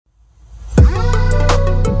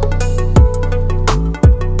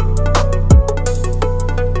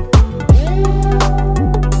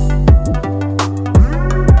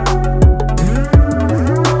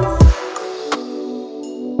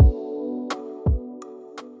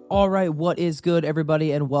All right, what is good,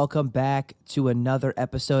 everybody, and welcome back to another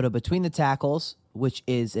episode of Between the Tackles, which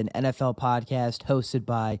is an NFL podcast hosted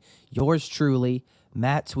by yours truly,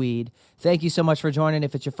 Matt Tweed. Thank you so much for joining.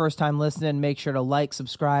 If it's your first time listening, make sure to like,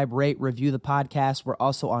 subscribe, rate, review the podcast. We're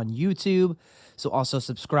also on YouTube, so also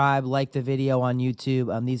subscribe, like the video on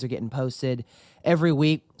YouTube. These are getting posted every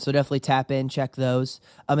week, so definitely tap in, check those.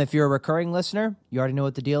 If you're a recurring listener, you already know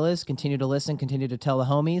what the deal is. Continue to listen, continue to tell the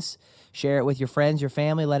homies, share it with your friends, your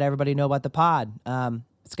family, let everybody know about the pod.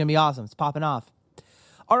 It's going to be awesome. It's popping off.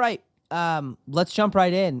 All right, let's jump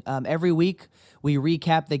right in. Every week, we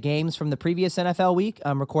recap the games from the previous NFL week.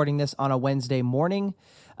 I'm recording this on a Wednesday morning.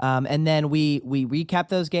 And then we recap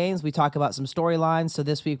those games. We talk about some storylines. So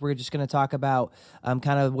this week we're just going to talk about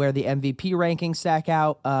kind of where the MVP rankings stack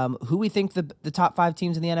out, who we think the top 5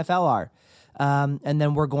 teams in the NFL are. And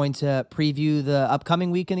then we're going to preview the upcoming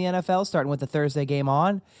week in the NFL, starting with the Thursday game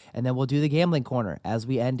on, and then we'll do the gambling corner as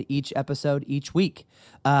we end each episode each week.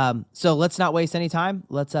 So let's not waste any time.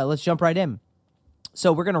 Let's jump right in.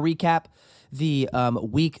 So we're going to recap the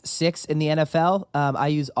week 6 in the NFL. I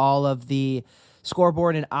use all of the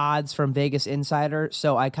scoreboard and odds from Vegas Insider,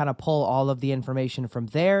 so I kind of pull all of the information from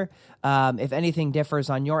there. If anything differs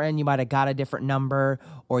on your end, you might have got a different number,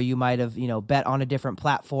 or you might have bet on a different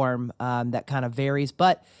platform. That kind of varies,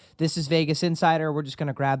 but this is Vegas Insider. We're just going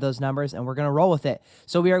to grab those numbers and we're going to roll with it.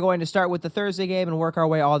 So we are going to start with the Thursday game and work our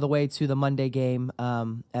way all the way to the Monday game,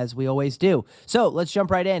 as we always do. So let's jump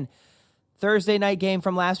right in. Thursday night game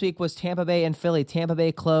from last week was Tampa Bay and Philly. Tampa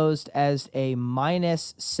Bay closed as a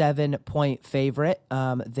minus 7-point favorite.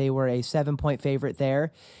 They were a 7-point favorite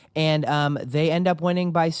there, and they end up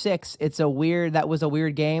winning by 6. That was a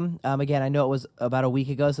weird game. Again, I know it was about a week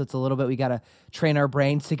ago, so it's a little bit, we got to train our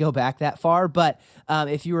brains to go back that far. But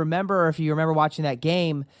if you remember watching that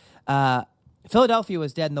game, Philadelphia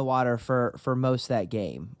was dead in the water for most of that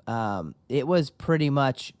game. It was pretty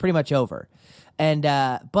much over. And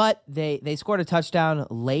but they scored a touchdown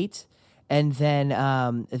late, and then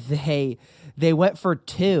they went for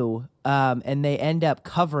 2, and they end up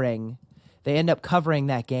covering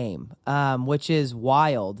that game, which is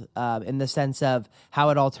wild in the sense of how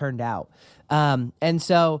it all turned out. And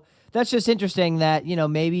so that's just interesting that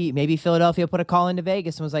maybe Philadelphia put a call into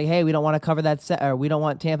Vegas and was like, hey, we don't want to cover that or we don't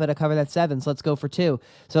want Tampa to cover that 7, so let's go for 2.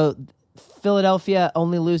 So Philadelphia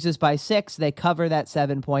only loses by 6. They cover that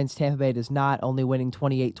 7 points. Tampa Bay does not, only winning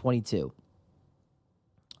 28-22.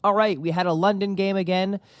 All right, we had a London game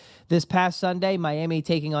again this past Sunday. Miami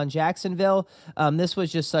taking on Jacksonville. This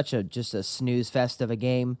was just a snooze fest of a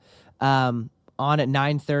game. On at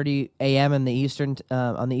 9:30 a.m. in the Eastern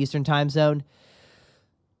on the Eastern time zone.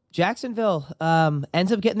 Jacksonville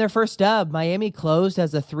ends up getting their first dub. Miami closed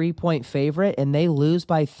as a 3-point favorite, and they lose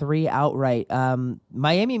by 3 outright.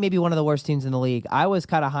 Miami may be one of the worst teams in the league. I was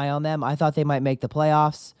kind of high on them. I thought they might make the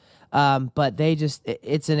playoffs, but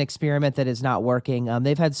it's an experiment that is not working.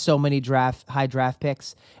 They've had so many high draft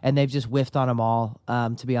picks, and they've just whiffed on them all,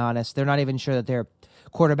 to be honest. They're not even sure that their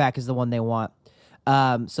quarterback is the one they want.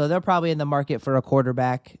 So they're probably in the market for a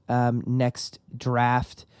quarterback next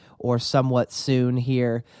draft, or somewhat soon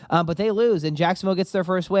here. But they lose, and Jacksonville gets their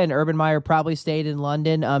first win. Urban Meyer probably stayed in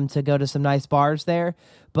London to go to some nice bars there.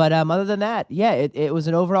 But other than that, yeah, it was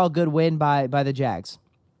an overall good win by the Jags.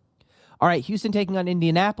 All right, Houston taking on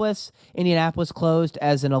Indianapolis. Indianapolis closed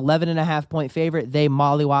as an 11.5-point favorite. They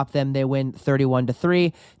mollywop them. They win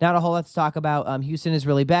 31-3. Not a whole lot to talk about. Houston is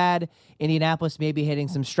really bad. Indianapolis may be hitting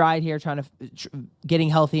some stride here, getting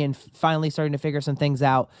healthy and finally starting to figure some things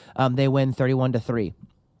out. They win 31-3.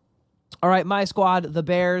 All right, my squad, the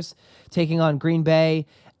Bears, taking on Green Bay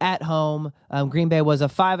at home. Green Bay was a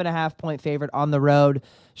 5.5-point favorite on the road.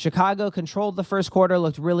 Chicago controlled the first quarter,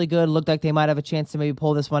 looked really good, looked like they might have a chance to maybe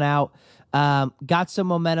pull this one out. Got some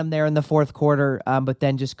momentum there in the fourth quarter, but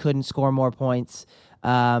then just couldn't score more points.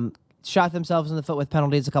 Shot themselves in the foot with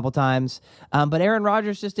penalties a couple times. But Aaron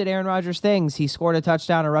Rodgers just did Aaron Rodgers things. He scored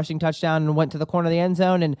a rushing touchdown, and went to the corner of the end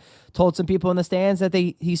zone and told some people in the stands that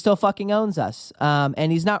he still fucking owns us.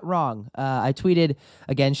 And he's not wrong. I tweeted,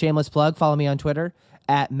 again, shameless plug, follow me on Twitter,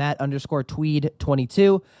 at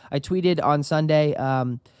Matt_Tweed22. I tweeted on Sunday,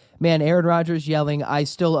 man, Aaron Rodgers yelling, "I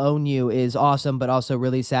still own you," is awesome, but also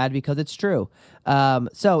really sad because it's true.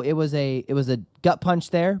 So it was a gut punch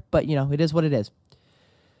there, but it is what it is.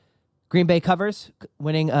 Green Bay covers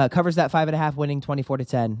that 5.5, winning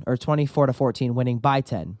 24-10, or 24-14, winning by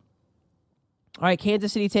 10. All right,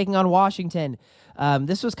 Kansas City taking on Washington.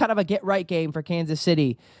 This was kind of a get-right game for Kansas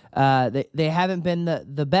City. They haven't been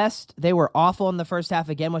the best. They were awful in the first half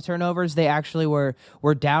again with turnovers. They actually were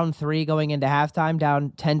down 3 going into halftime,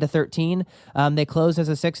 down 10-13. They closed as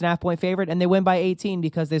a 6.5-point favorite, and they win by 18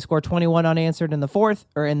 because they scored 21 unanswered in the fourth,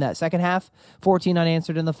 or in that second half, 14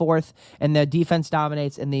 unanswered in the fourth, and the defense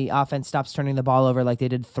dominates and the offense stops turning the ball over like they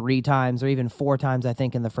did 3 times or even 4 times, I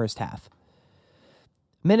think, in the first half.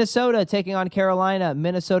 Minnesota taking on Carolina.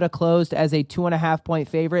 Minnesota closed as a 2.5-point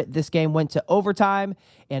favorite. This game went to overtime,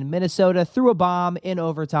 and Minnesota threw a bomb in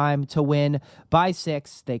overtime to win by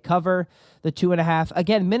 6. They cover the 2.5.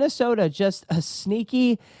 Again, Minnesota, just a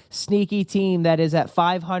sneaky team that is at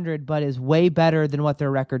 500, but is way better than what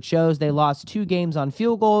their record shows. They lost 2 games on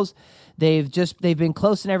field goals. They've been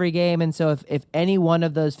close in every game, and so if any one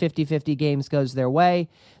of those 50-50 games goes their way,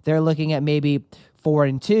 they're looking at maybe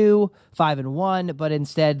 4-2, 5-1, but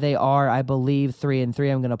instead they are, I believe,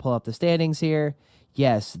 3-3. I'm going to pull up the standings here.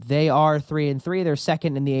 Yes, they are 3-3. They're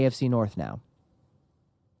second in the AFC North now.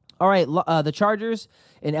 All right, the Chargers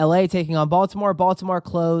in LA taking on Baltimore. Baltimore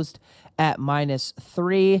closed at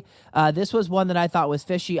 -3. This was one that I thought was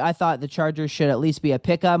fishy. I thought the Chargers should at least be a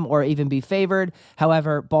pick'em or even be favored.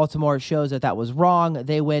 However, Baltimore shows that was wrong.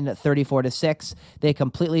 They win 34-6. They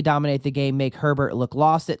completely dominate the game, make Herbert look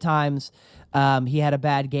lost at times. He had a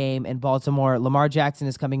bad game, and Baltimore, Lamar Jackson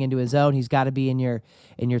is coming into his own. He's got to be in your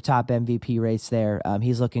top MVP race there.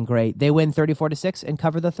 He's looking great. They win 34-6 and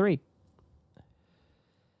cover the 3.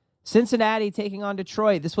 Cincinnati taking on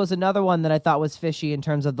Detroit. This was another one that I thought was fishy in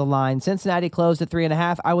terms of the line. Cincinnati closed at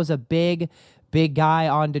 3.5. I was a big guy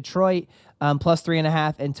on Detroit, plus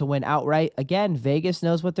 3.5, and to win outright. Again, Vegas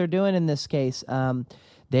knows what they're doing in this case.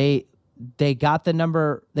 They got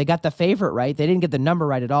the favorite right. They didn't get the number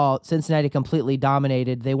right at all. Cincinnati completely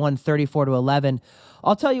dominated. They won 34-11.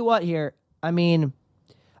 I'll tell you what here. I mean,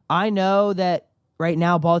 I know that right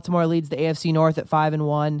now Baltimore leads the AFC North at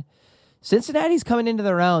 5-1. Cincinnati's coming into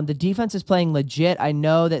their own. The defense is playing legit. I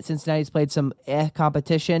know that Cincinnati's played some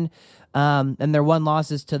competition, and their one of their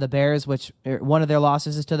losses is to the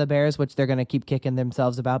Bears, which they're going to keep kicking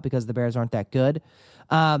themselves about because the Bears aren't that good.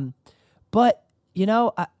 But,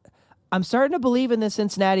 I'm starting to believe in this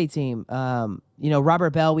Cincinnati team.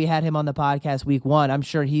 Robert Bell, we had him on the podcast week 1. I'm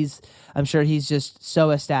sure he's just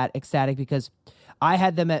so ecstatic because I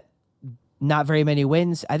had them at not very many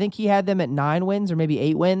wins. I think he had them at 9 wins or maybe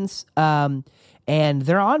 8 wins. And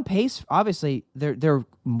they're on pace. Obviously, they're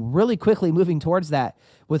really quickly moving towards that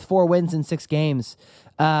with 4 wins in 6 games.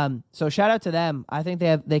 So shout out to them. I think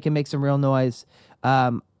they can make some real noise.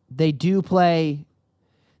 They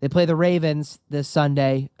play the Ravens this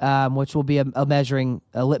Sunday, which will be a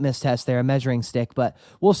litmus test there, a measuring stick. But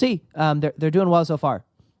we'll see. They're doing well so far.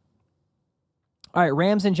 All right,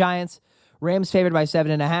 Rams and Giants. Rams favored by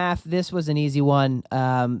 7.5. This was an easy one.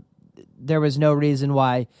 There was no reason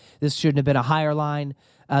why this shouldn't have been a higher line.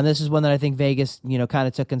 This is one that I think Vegas, kind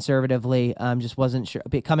of took conservatively. Just wasn't sure.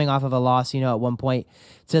 Coming off of a loss, at one point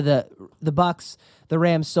to the Bucs, the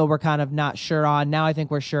Rams still were kind of not sure on. Now I think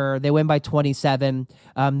we're sure. They win by 27.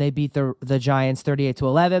 They beat the Giants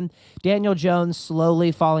 38-11. Daniel Jones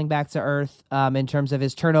slowly falling back to earth in terms of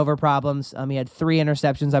his turnover problems. He had 3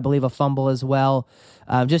 interceptions, I believe, a fumble as well.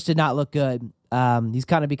 Just did not look good. He's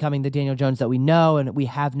kind of becoming the Daniel Jones that we know and we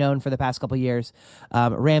have known for the past couple of years.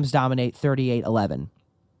 Rams dominate 38-11.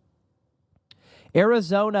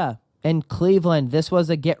 Arizona and Cleveland. This was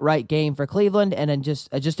a get-right game for Cleveland and then just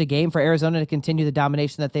a game for Arizona to continue the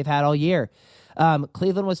domination that they've had all year.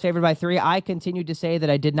 Cleveland was favored by 3. I continued to say that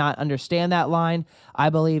I did not understand that line. I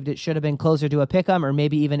believed it should have been closer to a pick-em or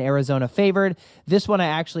maybe even Arizona favored. This one I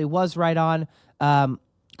actually was right on.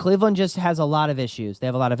 Cleveland just has a lot of issues. They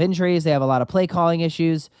have a lot of injuries. They have a lot of play calling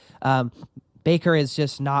issues. Baker is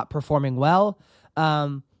just not performing well.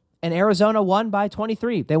 And Arizona won by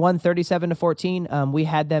 23. They won 37-14. We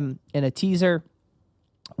had them in a teaser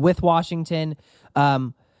with Washington. We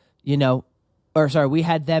had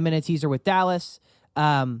them in a teaser with Dallas.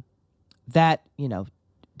 That,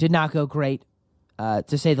 did not go great,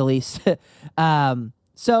 to say the least.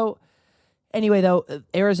 So anyway, though,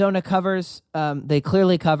 Arizona covers. They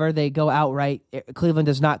clearly cover. They go outright. Cleveland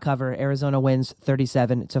does not cover. Arizona wins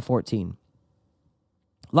 37-14.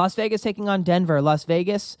 Las Vegas taking on Denver. Las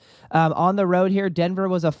Vegas on the road here. Denver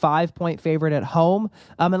was a 5-point favorite at home,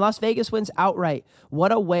 and Las Vegas wins outright.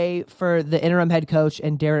 What a way for the interim head coach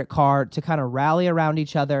and Derek Carr to kind of rally around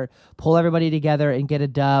each other, pull everybody together, and get a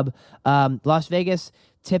dub. Las Vegas,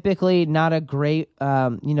 typically not a great,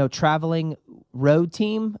 traveling road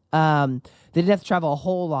team. They didn't have to travel a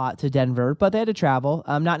whole lot to Denver, but they had to travel.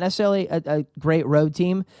 Not necessarily a great road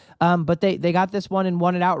team, but they got this one and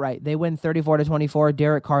won it outright. They win 34-24.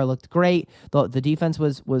 Derek Carr looked great. The defense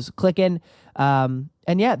was clicking. And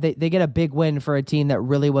yeah, they get a big win for a team that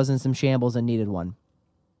really was in some shambles and needed one.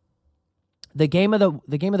 The game of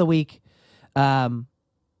the week,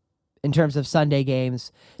 in terms of Sunday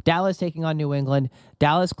games, Dallas taking on New England.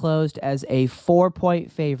 Dallas closed as a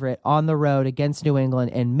 4-point favorite on the road against New England,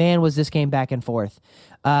 and man, was this game back and forth.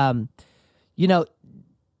 Dallas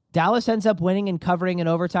ends up winning and covering in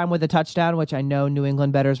overtime with a touchdown, which I know New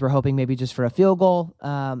England bettors were hoping maybe just for a field goal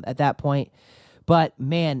at that point. But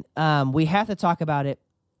man, we have to talk about it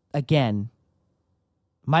again.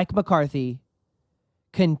 Mike McCarthy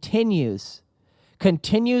continues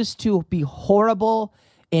to be horrible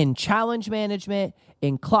in challenge management,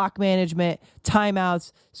 in clock management,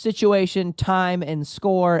 timeouts, situation, time, and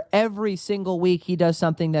score. Every single week he does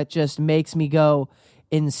something that just makes me go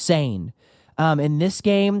insane. In this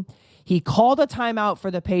game, he called a timeout for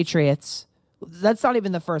the Patriots. That's not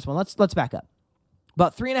even the first one. Let's back up.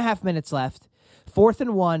 About 3.5 minutes left. 4th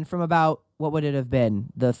and 1 from about, what would it have been?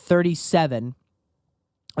 The 37.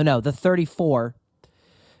 Oh, no, the 34.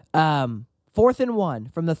 4th and 1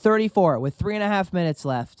 from the 34 with 3.5 minutes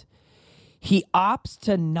left. He opts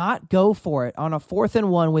to not go for it on a 4th and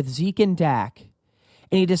 1 with Zeke and Dak,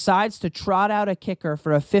 and he decides to trot out a kicker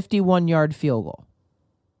for a 51-yard field goal.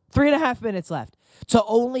 3.5 minutes left to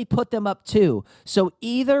only put them up 2. So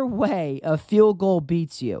either way, a field goal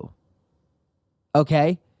beats you.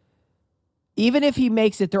 Okay? Even if he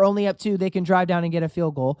makes it, they're only up 2, they can drive down and get a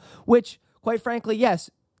field goal, which, quite frankly, yes,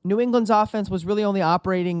 New England's offense was really only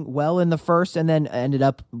operating well in the first and then ended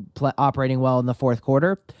up operating well in the fourth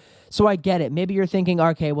quarter. So I get it. Maybe you're thinking,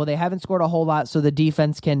 okay, well, they haven't scored a whole lot, so the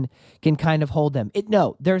defense can kind of hold them.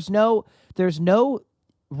 No, there's no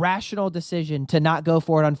rational decision to not go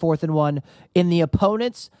for it on 4th and 1 in the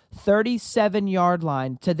opponent's 37-yard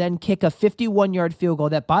line to then kick a 51-yard field goal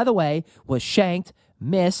that, by the way, was shanked,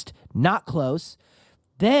 missed, not close.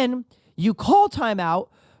 Then you call timeout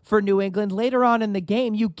for New England later on in the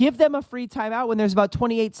game. You give them a free timeout when there's about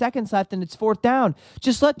 28 seconds left and it's 4th down.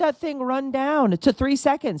 Just let that thing run down to 3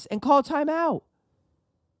 seconds and call timeout.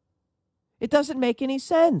 It doesn't make any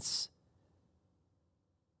sense.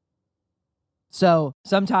 So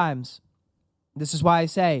sometimes, this is why I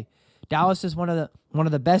say Dallas is one of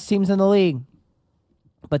the best teams in the league,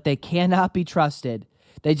 but they cannot be trusted.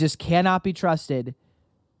 They just cannot be trusted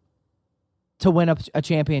to win a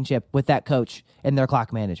championship with that coach and their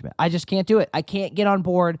clock management. I just can't do it. I can't get on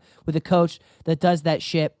board with a coach that does that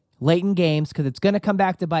shit late in games because it's going to come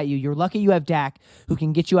back to bite you. You're lucky you have Dak, who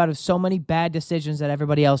can get you out of so many bad decisions that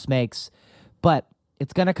everybody else makes, but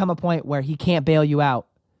it's going to come a point where he can't bail you out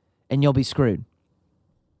and you'll be screwed.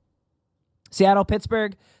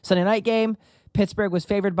 Seattle-Pittsburgh, Sunday night game. Pittsburgh was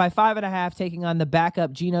favored by 5.5, taking on the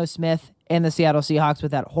backup Geno Smith and the Seattle Seahawks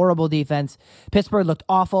with that horrible defense. Pittsburgh looked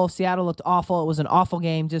awful. Seattle looked awful. It was an awful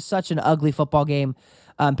game, just such an ugly football game.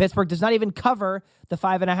 Pittsburgh does not even cover the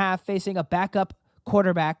 5.5, facing a backup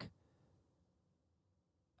quarterback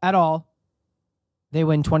at all. They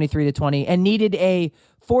win 23-20 and needed a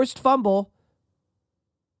forced fumble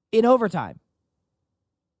in overtime.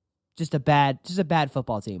 Just a bad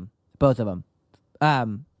football team, both of them.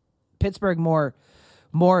 Pittsburgh more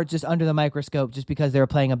just under the microscope just because they were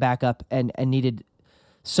playing a backup and needed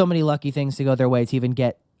so many lucky things to go their way to even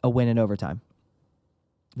get a win in overtime.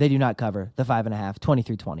 They do not cover the 5.5,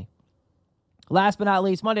 23-20. Last but not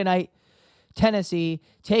least, Monday night, Tennessee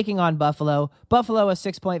taking on Buffalo. Buffalo a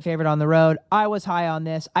 6-point favorite on the road. I was high on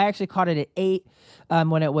this. I actually caught it at 8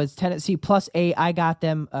 when it was Tennessee plus 8. I got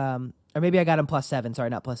them, or maybe I got them plus 7. Sorry,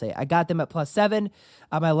 not plus 8. I got them at plus 7.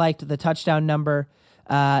 I liked the touchdown number.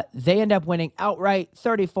 They end up winning outright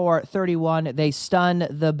 34-31. They stun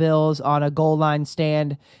the Bills on a goal line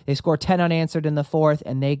stand. They score 10 unanswered in the fourth,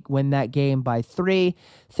 and they win that game by 3.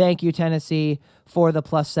 Thank you, Tennessee, for the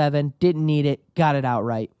plus 7. Didn't need it. Got it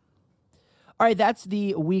outright. All right, that's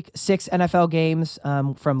the Week 6 NFL games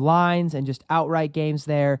from lines and just outright games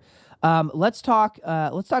there. Let's talk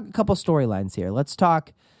a couple storylines here. Let's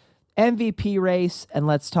talk MVP race, and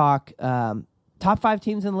let's talk top 5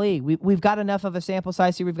 teams in the league. We've got enough of a sample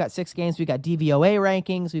size here. We've got 6 games. We've got DVOA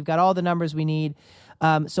rankings. We've got all the numbers we need.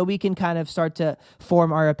 So we can kind of start to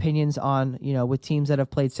form our opinions on, with teams that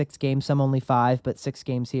have played 6 games, some only 5, but 6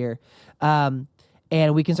 games here. And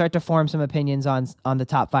we can start to form some opinions on the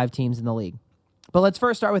top 5 teams in the league. But let's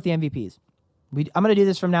first start with the MVPs. I'm going to do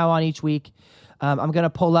this from now on each week. I'm going to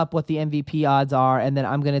pull up what the MVP odds are, and then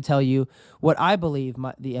I'm going to tell you what I believe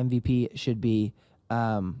the MVP should be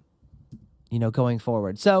going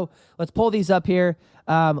forward. So let's pull these up here.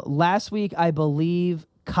 Last week, I believe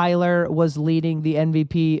Kyler was leading the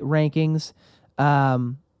MVP rankings. Let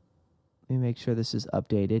me make sure this is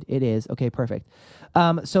updated. It is. Okay, perfect.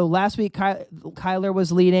 So last week, Kyler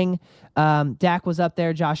was leading. Dak was up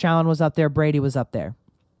there. Josh Allen was up there. Brady was up there.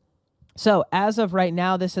 So as of right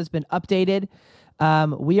now, this has been updated.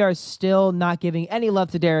 We are still not giving any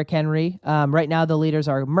love to Derrick Henry. Right now, the leaders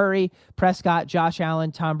are Murray, Prescott, Josh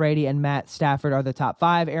Allen, Tom Brady, and Matt Stafford are the top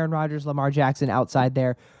 5. Aaron Rodgers, Lamar Jackson outside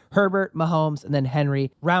there. Herbert, Mahomes, and then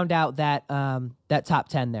Henry round out that top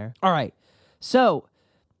 10 there. All right. So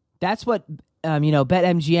that's what,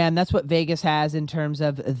 BetMGM, that's what Vegas has in terms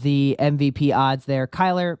of the MVP odds there.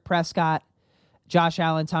 Kyler, Prescott, Josh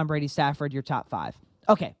Allen, Tom Brady, Stafford, your top 5.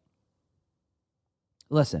 Okay.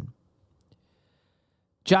 Listen.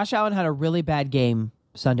 Josh Allen had a really bad game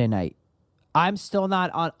Sunday night. I'm still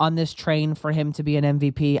not on this train for him to be an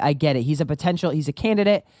MVP. I get it. He's a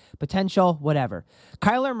candidate, potential, whatever.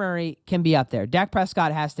 Kyler Murray can be up there. Dak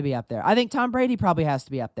Prescott has to be up there. I think Tom Brady probably has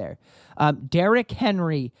to be up there. Derrick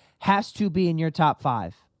Henry has to be in your top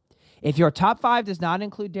 5. If your top 5 does not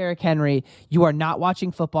include Derrick Henry, you are not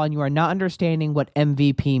watching football and you are not understanding what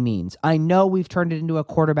MVP means. I know we've turned it into a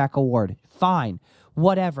quarterback award. Fine,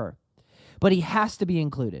 whatever. But he has to be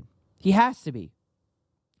included. He has to be.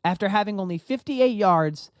 After having only 58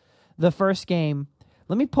 yards the first game,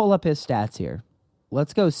 let me pull up his stats here.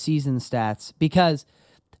 Let's go season stats. Because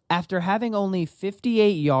after having only 58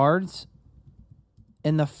 yards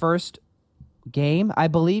in the first game, I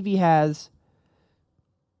believe he has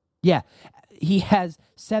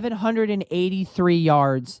 783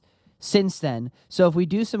 yards since then. So if we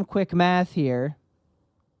do some quick math here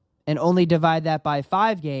and only divide that by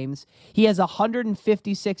 5 games, he has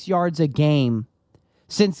 156 yards a game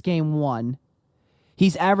since game 1.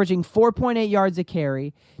 He's averaging 4.8 yards a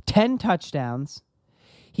carry, 10 touchdowns.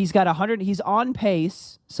 He's got 100. He's on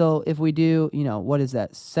pace. So if we do, what is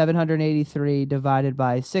that? 783 divided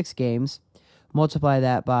by 6 games, multiply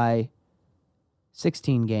that by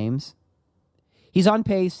 16 games. He's on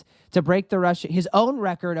pace to break his own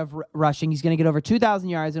record of rushing. He's going to get over 2,000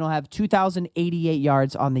 yards, and he'll have 2,088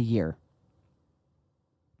 yards on the year.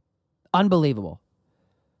 Unbelievable.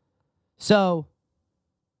 So,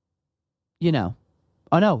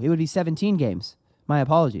 oh no, it would be 17 games. My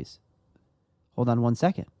apologies. Hold on one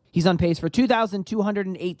second. He's on pace for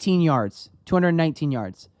 2,218 yards, 219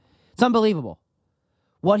 yards. It's unbelievable.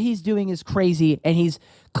 What he's doing is crazy, and he's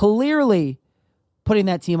clearly putting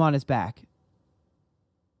that team on his back.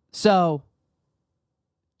 So,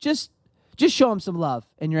 just show him some love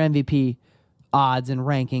in your MVP odds and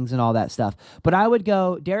rankings and all that stuff. But I would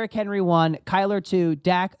go Derrick Henry 1, Kyler 2,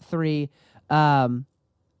 Dak 3,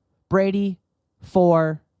 Brady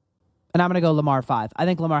 4, and I'm going to go Lamar 5. I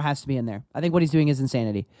think Lamar has to be in there. I think what he's doing is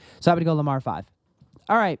insanity. So I would go Lamar 5.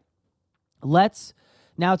 All right, let's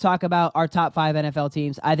now talk about our top 5 NFL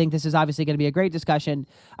teams. I think this is obviously going to be a great discussion.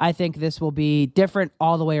 I think this will be different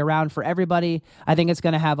all the way around for everybody. I think it's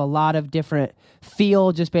going to have a lot of different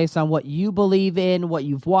feel just based on what you believe in, what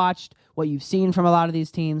you've watched, what you've seen from a lot of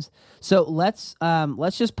these teams. So let's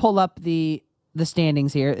just pull up the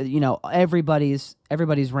standings here, everybody's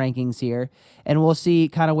rankings here, and we'll see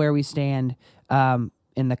kind of where we stand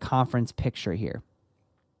in the conference picture here.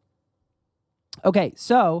 Okay,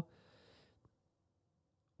 so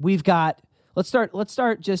we've got, let's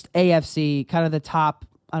start just AFC, kind of the top,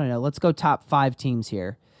 let's go top 5 teams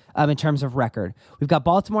here in terms of record. We've got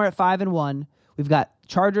Baltimore at 5-1. We've got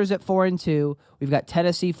Chargers at 4-2. We've got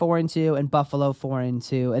Tennessee 4-2 and Buffalo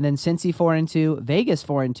 4-2. And then Cincy 4-2, Vegas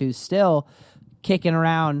 4-2, still kicking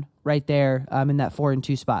around right there in that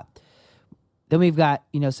 4-2 spot. Then we've got,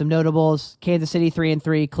 some notables, Kansas City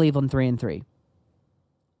 3-3, Cleveland 3-3.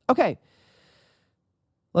 Okay.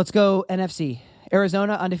 Let's go NFC.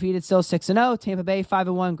 Arizona undefeated, still 6-0. Tampa Bay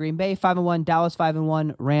 5-1. Green Bay 5-1. Dallas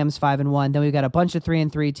 5-1. Rams 5-1. Then we've got a bunch of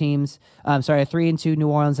 3-3 teams. A 3-2 New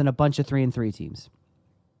Orleans and a bunch of 3-3 teams.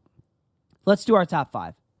 Let's do our top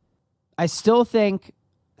 5. I still think,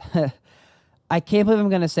 I can't believe I'm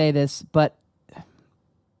going to say this, but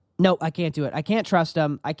no, I can't do it. I can't trust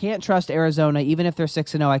them. I can't trust Arizona, even if they're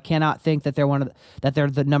 6-0. I cannot think that they're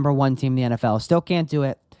the number 1 team in the NFL. Still can't do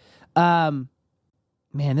it. Man,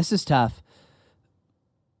 this is tough.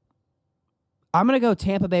 I'm going to go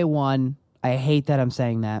Tampa Bay 1. I hate that I'm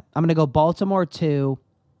saying that. I'm going to go Baltimore 2,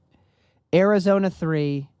 Arizona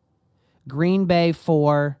 3, Green Bay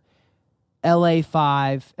 4, LA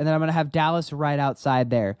 5, and then I'm going to have Dallas right outside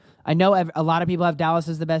there. I know a lot of people have Dallas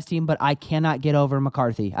as the best team, but I cannot get over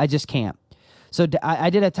McCarthy. I just can't. So I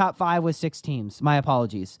did a top 5 with 6 teams. My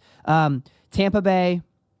apologies. Tampa Bay,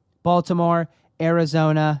 Baltimore,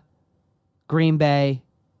 Arizona, Green Bay,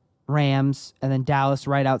 Rams, and then Dallas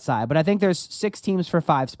right outside. But I think there's 6 teams for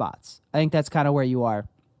 5 spots. I think that's kind of where you are.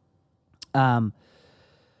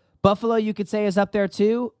 Buffalo, you could say, is up there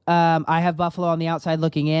too. I have Buffalo on the outside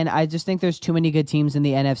looking in. I just think there's too many good teams in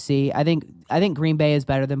the NFC. I think Green Bay is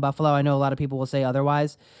better than Buffalo. I know a lot of people will say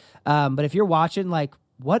otherwise. But if you're watching like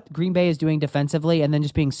what Green Bay is doing defensively and then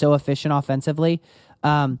just being so efficient offensively,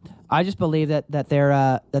 I just believe that they're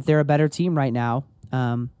a better team right now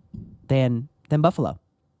than Buffalo.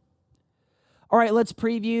 All right, let's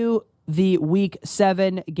preview the Week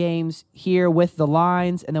 7 games here with the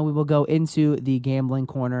lines, and then we will go into the gambling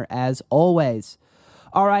corner as always.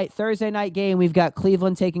 All right, Thursday night game, we've got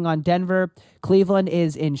Cleveland taking on Denver. Cleveland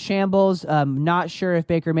is in shambles. Not sure if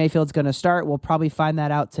Baker Mayfield's going to start. We'll probably find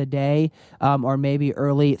that out today or maybe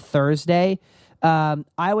early Thursday.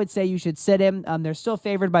 I would say you should sit him. They're still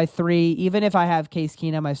favored by 3. Even if I have Case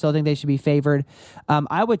Keenum, I still think they should be favored.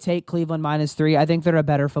 I would take Cleveland -3. I think they're a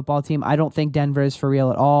better football team. I don't think Denver is for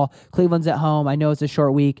real at all. Cleveland's at home. I know it's a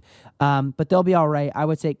short week, but they'll be all right. I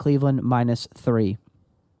would take Cleveland -3.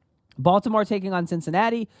 Baltimore taking on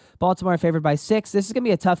Cincinnati. Baltimore favored by 6. This is going to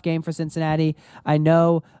be a tough game for Cincinnati. I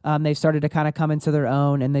know they've started to kind of come into their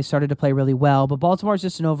own, and they started to play really well, but Baltimore is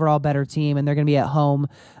just an overall better team, and they're going to be at home.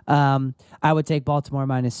 I would take Baltimore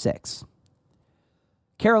 -6.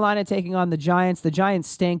 Carolina taking on the Giants. The Giants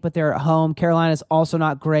stink, but they're at home. Carolina's also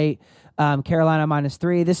not great. Carolina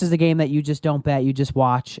 -3. This is a game that you just don't bet. You just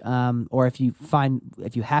watch. Or if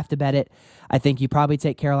you have to bet it, I think you probably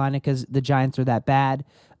take Carolina because the Giants are that bad.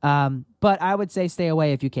 But I would say stay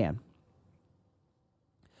away if you can.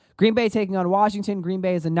 Green Bay taking on Washington. Green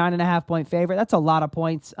Bay is a 9.5-point favorite. That's a lot of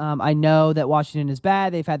points. I know that Washington is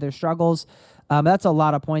bad. They've had their struggles. That's a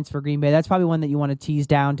lot of points for Green Bay. That's probably one that you want to tease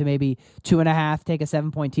down to maybe 2.5. Take a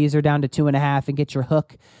 7-point teaser down to 2.5 and get your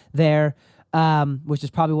hook there, which is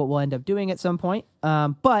probably what we'll end up doing at some point.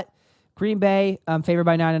 But Green Bay favored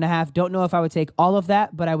by 9.5. Don't know if I would take all of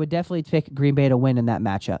that, but I would definitely pick Green Bay to win in that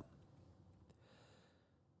matchup.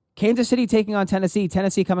 Kansas City taking on Tennessee.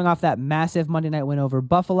 Tennessee coming off that massive Monday night win over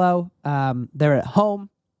Buffalo. They're at home.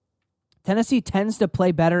 Tennessee tends to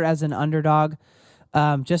play better as an underdog,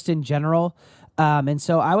 just in general. And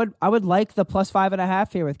so I would like the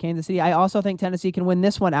 +5.5 here with Kansas City. I also think Tennessee can win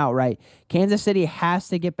this one outright. Kansas City has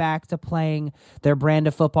to get back to playing their brand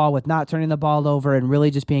of football with not turning the ball over and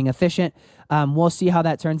really just being efficient. We'll see how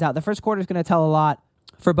that turns out. The first quarter is going to tell a lot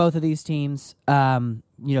for both of these teams.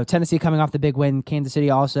 Tennessee coming off the big win, Kansas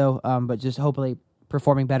City also, but just hopefully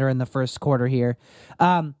performing better in the first quarter here.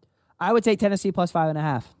 I would take Tennessee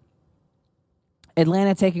 +5.5.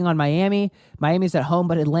 Atlanta taking on Miami. Miami's at home,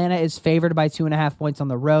 but Atlanta is favored by 2.5 points on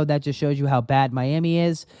the road. That just shows you how bad Miami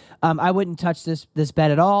is. I wouldn't touch this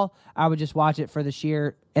bet at all. I would just watch it for the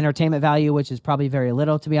sheer entertainment value, which is probably very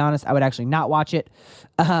little, to be honest. I would actually not watch it.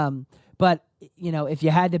 But if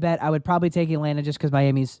you had to bet, I would probably take Atlanta just because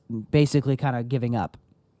Miami's basically kind of giving up,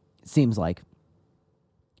 it seems like.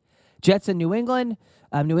 Jets in New England.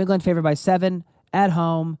 New England favored by 7 at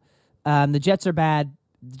home. The Jets are bad.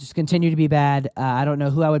 Just continue to be bad. I don't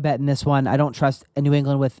know who I would bet in this one. I don't trust New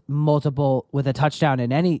England with a touchdown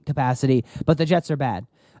in any capacity, but the Jets are bad.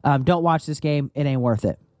 Don't watch this game. It ain't worth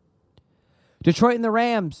it. Detroit and the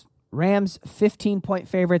Rams. Rams 15-point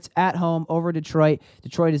favorites at home over Detroit.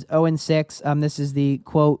 Detroit is 0-6. This is the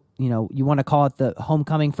quote, you want to call it the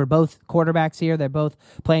homecoming for both quarterbacks here. They're both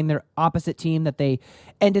playing their opposite team that they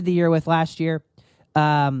ended the year with last year.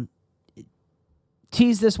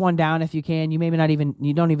 Tease this one down if you can.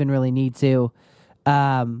 You don't even really need to.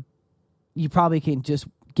 You probably can just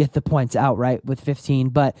get the points outright with 15,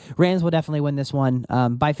 but Rams will definitely win this one.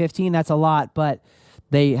 By 15, that's a lot, but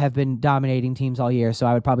they have been dominating teams all year, so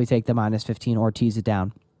I would probably take the -15 or tease it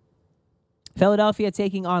down. Philadelphia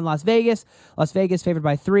taking on Las Vegas. Las Vegas favored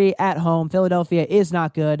by 3 at home. Philadelphia is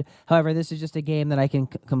not good. However, this is just a game that I can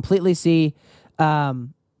completely see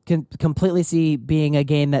being a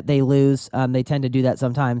game that they lose. They tend to do that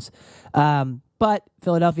sometimes. But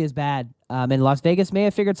Philadelphia is bad. And Las Vegas may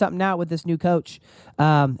have figured something out with this new coach.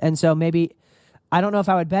 And so maybe, I don't know if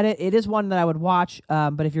I would bet it. It is one that I would watch.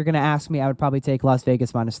 But if you're going to ask me, I would probably take Las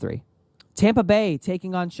Vegas -3. Tampa Bay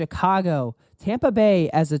taking on Chicago. Tampa Bay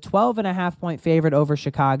as a 12.5-point favorite over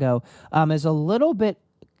Chicago is a little bit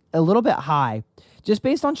high. Just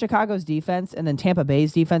based on Chicago's defense and then Tampa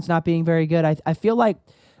Bay's defense not being very good, I feel like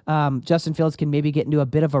Justin Fields can maybe get into a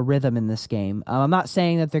bit of a rhythm in this game. I'm not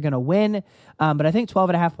saying that they're going to win, but I think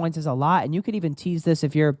 12.5 points is a lot, and you could even tease this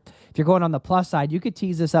if you're going on the plus side. You could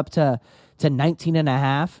tease this up to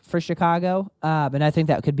 19.5 for Chicago, and I think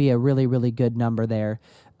that could be a really, really good number there.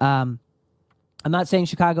 I'm not saying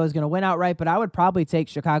Chicago is going to win outright, but I would probably take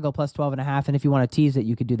Chicago plus 12.5. And if you want to tease it,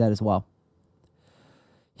 you could do that as well.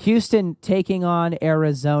 Houston taking on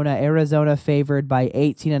Arizona. Arizona favored by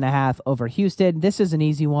 18.5 over Houston. This is an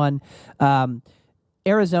easy one.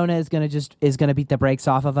 Arizona is going to beat the brakes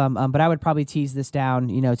off of them. But I would probably tease this down,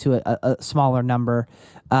 to a smaller number.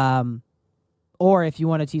 Or if you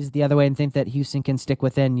want to tease it the other way and think that Houston can stick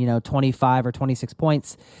within, 25 or 26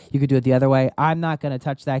 points, you could do it the other way. I'm not going to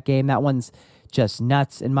touch that game. That one's just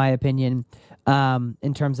nuts, in my opinion,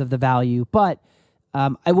 in terms of the value. But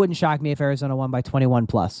it wouldn't shock me if Arizona won by 21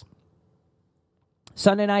 plus.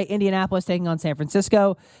 Sunday night, Indianapolis taking on San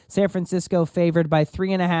Francisco. San Francisco favored by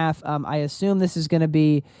 3.5. I assume this is going to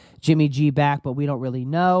be Jimmy G back, but we don't really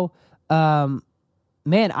know. I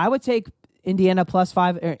would take Indiana plus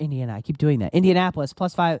 5. Indiana, I keep doing that. Indianapolis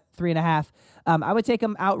plus 5, 3.5. I would take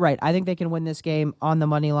them outright. I think they can win this game on the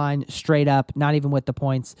money line, straight up, not even with the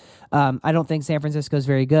points. I don't think San Francisco is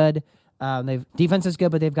very good. Defense is good,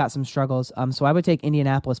 but they've got some struggles. So I would take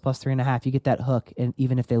Indianapolis plus 3.5. You get that hook, and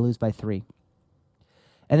even if they lose by 3.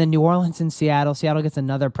 And then New Orleans and Seattle. Seattle gets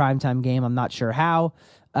another primetime game. I'm not sure how.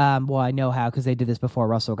 I know how because they did this before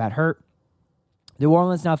Russell got hurt. New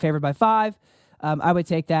Orleans now favored by 5. I would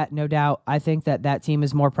take that, no doubt. I think that team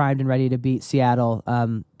is more primed and ready to beat Seattle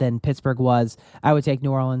than Pittsburgh was. I would take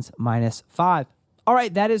New Orleans minus 5. All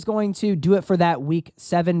right, that is going to do it for that Week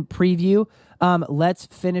 7 preview. Let's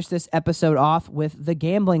finish this episode off with the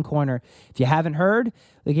Gambling Corner. If you haven't heard,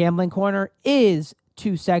 the Gambling Corner is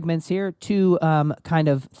 2 segments here, 2 kind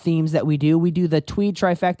of themes that we do. We do the Tweed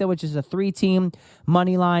Trifecta, which is a 3-team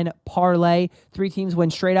money line parlay. 3 teams win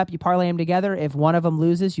straight up. You parlay them together. If one of them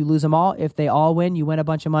loses, you lose them all. If they all win, you win a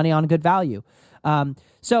bunch of money on good value.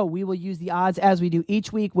 So we will use the odds as we do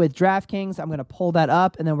each week with DraftKings. I'm going to pull that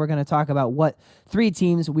up, and then we're going to talk about what 3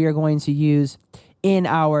 teams we are going to use in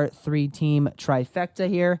our 3-team trifecta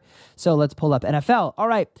here. So let's pull up NFL. All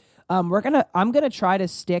right. I'm gonna try to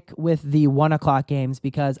stick with the 1:00 games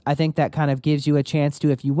because I think that kind of gives you a chance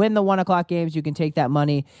to, if you win the 1:00 games, you can take that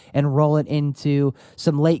money and roll it into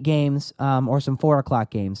some late games or some 4:00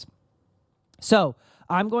 games. So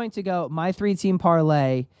I'm going to go. My 3-team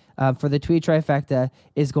parlay for the Tweed Trifecta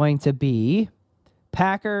is going to be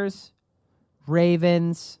Packers,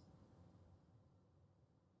 Ravens.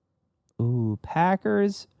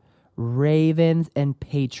 Packers, Ravens, and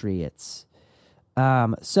Patriots.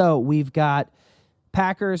 So we've got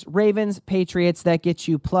Packers, Ravens, Patriots. That gets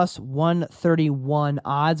you plus 131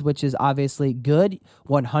 odds, which is obviously good.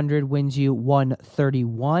 100 wins you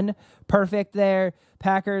 131. Perfect there.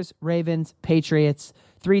 Packers, Ravens, Patriots.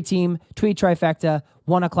 3-team Tweed Trifecta.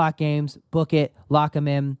 1:00 games. Book it. Lock them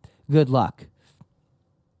in. Good luck.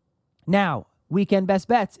 Now, weekend best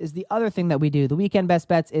bets is the other thing that we do. The weekend best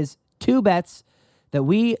bets is 2 bets that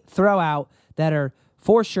we throw out that are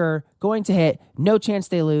for sure going to hit. No chance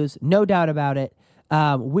they lose. No doubt about it.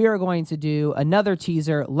 We are going to do another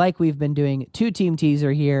teaser like we've been doing, 2-team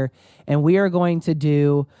teaser here. And we are going to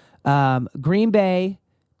do Green Bay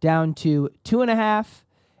down to 2.5.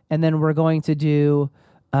 And then we're going to do,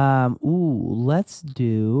 I want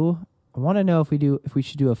to know if we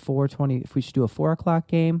should do a 4:20, if we should do a 4:00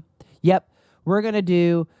 game. Yep. We're going to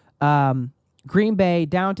do Green Bay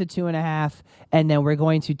down to 2.5. And then we're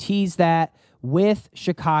going to tease that with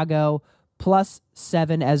Chicago plus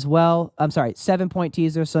 7 as well. 7-point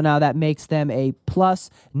teaser. So now that makes them a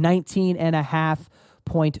plus 19.5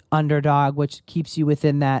 point underdog, which keeps you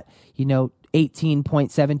within that,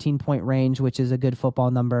 18-point, 17-point range, which is a good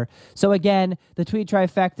football number. So again, the Tweed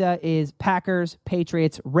Trifecta is Packers,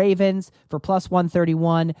 Patriots, Ravens for plus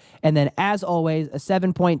 131. And then as always, a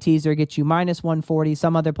 7-point teaser gets you minus 140.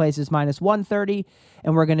 Some other places minus 130.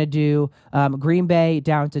 And we're going to do Green Bay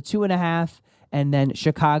down to 2.5. And then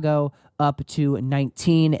Chicago up to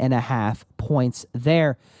 19.5 points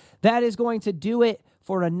there. That is going to do it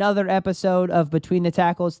for another episode of Between the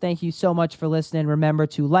Tackles. Thank you so much for listening. Remember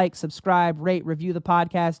to like, subscribe, rate, review the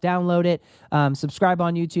podcast, download it, subscribe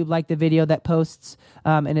on YouTube, like the video that posts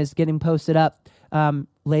and is getting posted up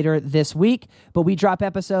later this week. But we drop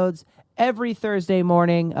episodes every Thursday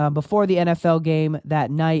morning before the NFL game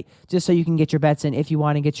that night, just so you can get your bets in if you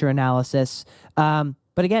want to get your analysis.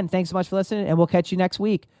 But again, thanks so much for listening, and we'll catch you next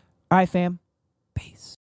week. All right, fam.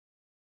 Peace.